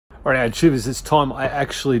Alright, tubers, this time I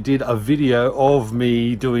actually did a video of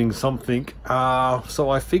me doing something.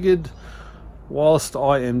 So I figured whilst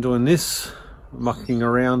I am doing this, mucking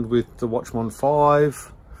around with the Watchman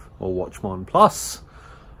 5 or Watchman Plus,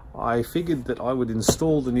 I figured that I would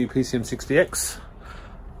install the new PCM60X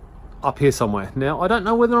up here somewhere. Now, I don't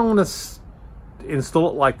know whether I'm going to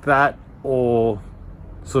install it like that or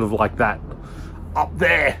sort of like that up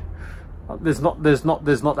there. There's not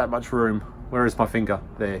that much room. Where is my finger?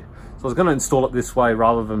 There. So I was going to install it this way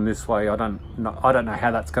rather than this way. I don't know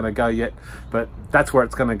how that's going to go yet, but that's where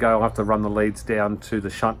it's going to go. I'll have to run the leads down to the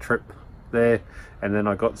shunt trip there, and then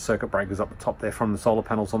I got circuit breakers up the top there from the solar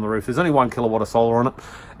panels on the roof. There's only 1 kilowatt of solar on it,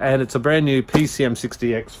 and it's a brand new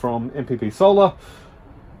PCM60X from MPP Solar.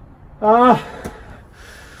 Now,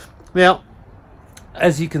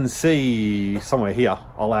 as you can see somewhere here,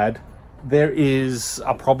 I'll add, there is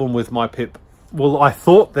a problem with my PIP. Well, I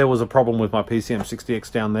thought there was a problem with my PCM60X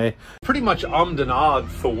down there. Pretty much ummed and ahed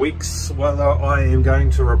for weeks whether I am going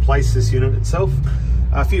to replace this unit itself.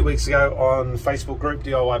 A few weeks ago on Facebook group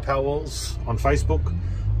DIYPowerwalls on Facebook,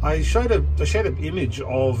 I shared an image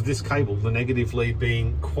of this cable, the negative lead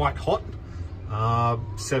being quite hot,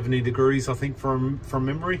 70 degrees I think from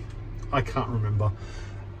memory. I can't remember,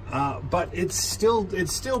 but it's still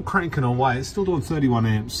cranking away. It's still doing 31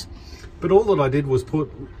 amps. But all that I did was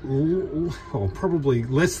put probably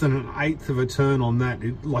less than 1/8 of a turn on that.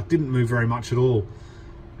 It didn't move very much at all,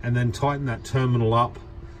 and then tighten that terminal up,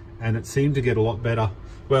 and it seemed to get a lot better.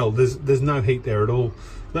 Well, there's no heat there at all.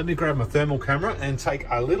 Let me grab my thermal camera and take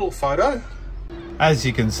a little photo. As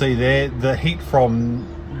you can see there, the heat from,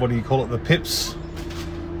 what do you call it, the pips.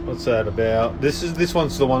 What's that about? This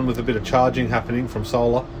one's the one with a bit of charging happening from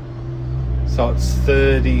solar. So it's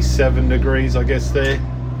 37 degrees, I guess, there.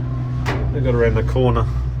 I got around the corner.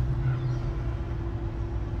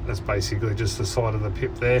 That's basically just the side of the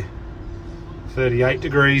pip there. 38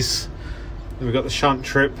 degrees. Then we've got the shunt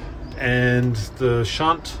trip and the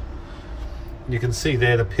shunt. You can see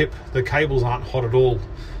there the pip, the cables aren't hot at all,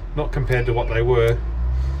 not compared to what they were,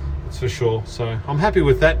 that's for sure. So I'm happy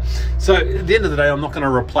with that. So at the end of the day, I'm not going to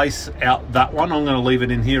replace out that one. I'm going to leave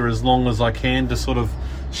it in here as long as I can to sort of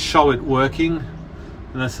show it working.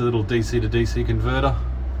 And that's a little DC to DC converter.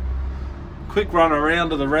 Quick run around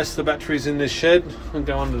to the rest of the batteries in this shed and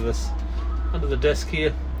go under the desk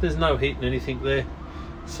here. There's no heat in anything there,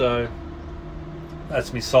 so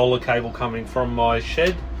that's my solar cable coming from my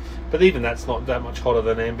shed, but even that's not that much hotter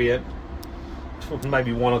than ambient,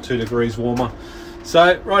 maybe 1 or 2 degrees warmer.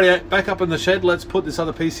 So rightio, back up in the shed, let's put this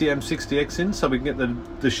other PCM60X in so we can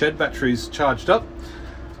get the shed batteries charged up.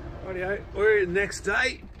 Rightio, we're the next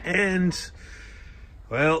day, and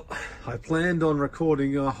well, I planned on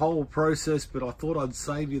recording a whole process, but I thought I'd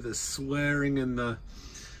save you the swearing and the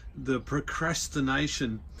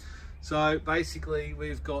procrastination. So basically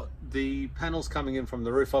we've got the panels coming in from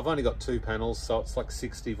the roof. I've only got 2 panels, so it's like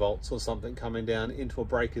 60 volts or something coming down into a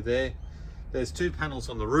breaker there. There's 2 panels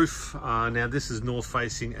on the roof. Now this is north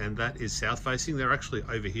facing and that is south facing. They're actually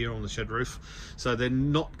over here on the shed roof, so they're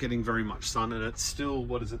not getting very much sun, and it's still,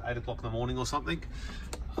 what is it, 8 o'clock in the morning or something.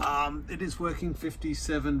 It is working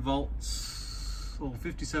 57 volts or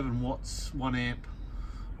 57 watts, 1 amp.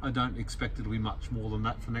 I don't expect it to be much more than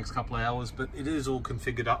that for the next couple of hours, but it is all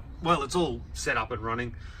configured up. Well, it's all set up and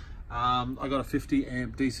running. I got a 50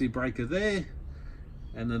 amp DC breaker there,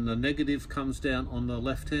 and then the negative comes down on the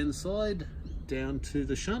left hand side down to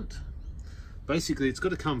the shunt. Basically it's got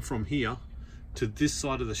to come from here to this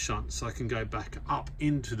side of the shunt so I can go back up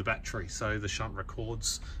into the battery, so the shunt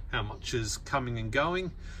records how much is coming and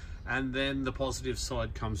going, and then the positive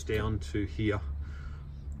side comes down to here.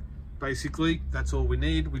 Basically that's all we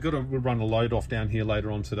need. We'll run a load off down here later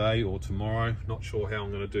on today or tomorrow, not sure how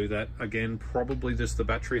I'm going to do that. Again, probably just the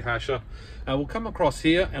battery hasher. We'll come across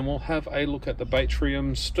here and we'll have a look at the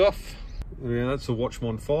Batrium stuff. Yeah, that's a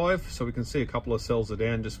Watchman 5, so we can see a couple of cells are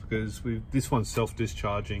down just because this one's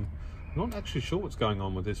self-discharging. I'm not actually sure what's going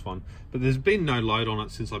on with this one, but there's been no load on it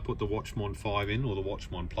since I put the Watchman 5 in, or the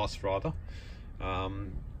Watchman Plus rather.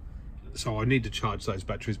 So I need to charge those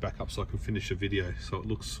batteries back up so I can finish a video so it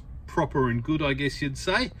looks proper and good, I guess you'd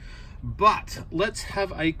say. But let's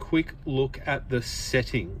have a quick look at the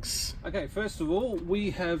settings. Okay, first of all, we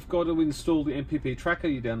have got to install the MPP tracker.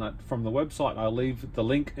 You download from the website. I'll leave the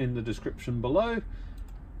link in the description below.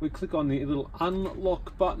 We click on the little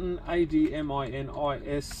unlock button,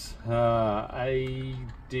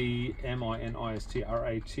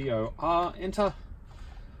 ADMINISTRATOR, enter.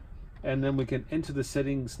 And then we can enter the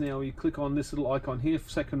settings. Now you click on this little icon here,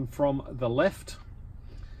 second from the left.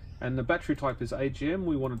 And the battery type is AGM.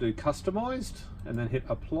 We want to do customized, and then hit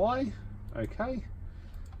apply. Okay.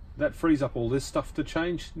 that frees up all this stuff to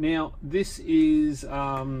change. Now this is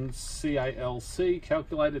CALC,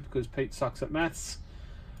 calculated, because Pete sucks at maths.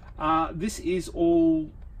 This is all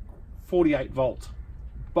 48 volt,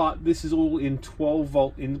 but this is all in 12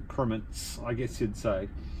 volt increments, I guess you'd say.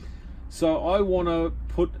 So I want to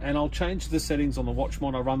put, and I'll change the settings on the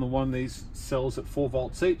Watchmon. I run the one of these cells at 4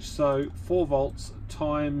 volts each. So 4 volts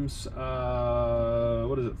times,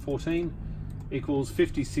 what is it, 14 equals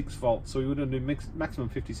 56 volts. So we would do maximum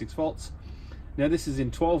 56 volts. Now this is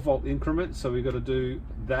in 12 volt increments. So we've got to do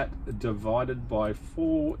that divided by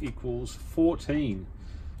 4 equals 14.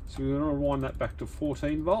 So we're going to rewind that back to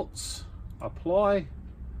 14 volts. Apply.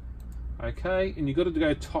 Okay, and you've got to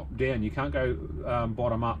go top down. You can't go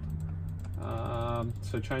bottom up.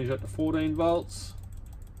 So change that to 14 volts.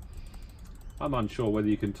 I'm unsure whether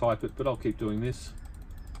you can type it, but I'll keep doing this.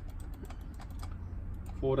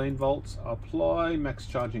 14 volts, apply, max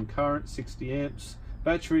charging current, 60 amps.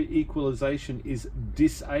 Battery equalization is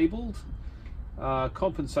disabled.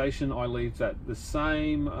 Compensation, I leave that the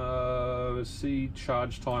same. See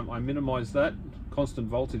charge time, I minimize that. Constant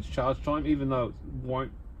voltage charge time, even though it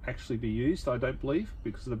won't actually be used, I don't believe,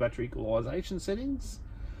 because of the battery equalization settings.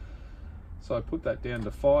 So I put that down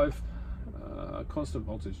to 5. Constant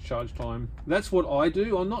voltage charge time. That's what I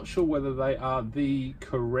do. I'm not sure whether they are the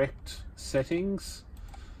correct settings,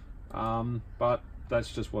 but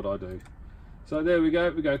that's just what I do. So there we go.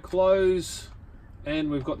 We go close, and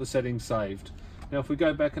we've got the settings saved. Now if we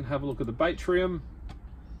go back and have a look at the Batrium,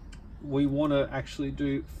 we want to actually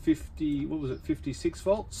do 56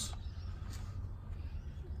 volts.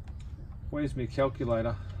 Where's my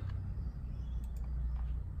calculator?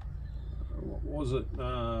 What was it?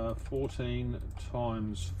 14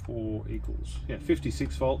 times 4 equals, yeah,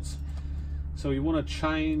 56 volts. So we want to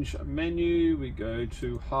change menu. We go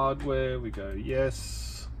to hardware, we go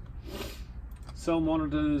yes, cell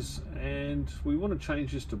monitors, and we want to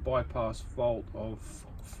change this to bypass volt of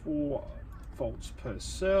 4 volts per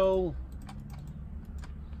cell.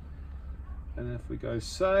 And if we go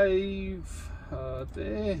save,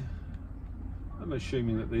 there, I'm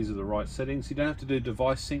assuming that these are the right settings. You don't have to do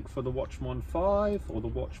device sync for the Watchmon 5 or the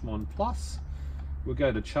Watchmon Plus. We'll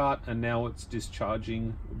go to chart, and now it's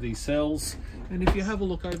discharging the cells. And if you have a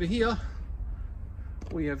look over here,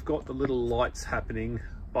 we have got the little lights happening,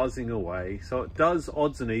 buzzing away. So it does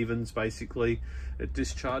odds and evens, basically. It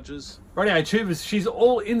discharges. Rightio tubers, she's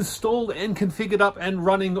all installed and configured up and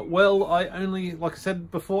running well. I only, like I said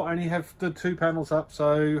before, only have the 2 panels up,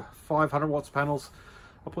 so 500 watts panels.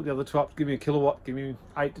 I'll put the other 2 up to give me a kilowatt, give me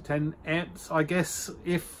 8 to 10 amps, I guess,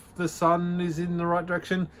 if the sun is in the right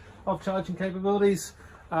direction of charging capabilities.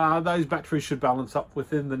 Those batteries should balance up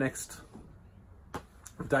within the next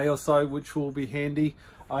day or so, which will be handy.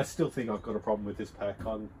 I still think I've got a problem with this pack.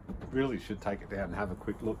 I really should take it down and have a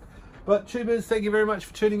quick look. But tubers, thank you very much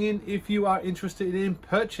for tuning in. If you are interested in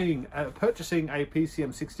purchasing a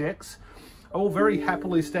PCM60X, I will very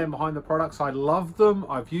happily stand behind the products. I love them.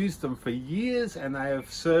 I've used them for years and they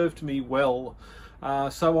have served me well.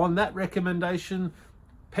 So on that recommendation,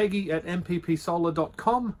 Peggy at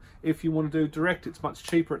MPPSolar.com. If you want to do direct, it's much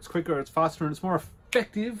cheaper, it's quicker, it's faster, and it's more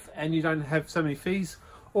effective, and you don't have so many fees.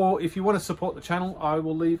 Or if you want to support the channel, I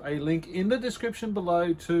will leave a link in the description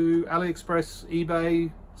below to AliExpress,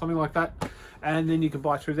 eBay, something like that. And then you can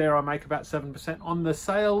buy through there. I make about 7% on the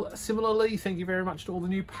sale. Similarly, thank you very much to all the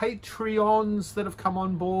new Patreons that have come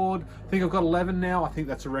on board. I think I've got 11 now. I think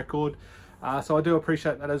that's a record. So I do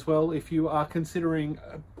appreciate that as well. If you are considering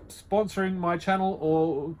sponsoring my channel,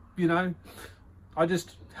 or, you know, I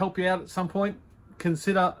just help you out at some point,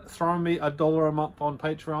 consider throwing me $1 a month on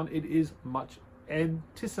Patreon. It is much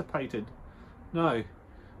anticipated. No,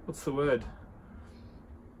 what's the word?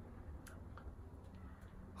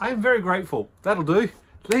 I am very grateful. That'll do.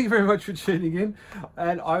 Thank you very much for tuning in,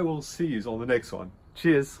 and I will see you on the next one.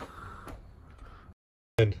 Cheers.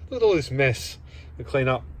 And look at all this mess to clean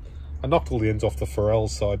up. I knocked all the ends off the Pharrells,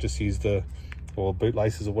 so I just used the, or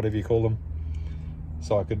bootlaces or whatever you call them,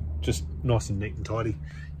 so I could just nice and neat and tidy.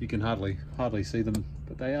 You can hardly see them,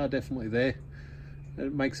 but they are definitely there.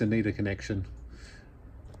 It makes a neater connection.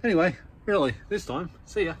 Anyway, really, this time,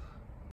 see ya.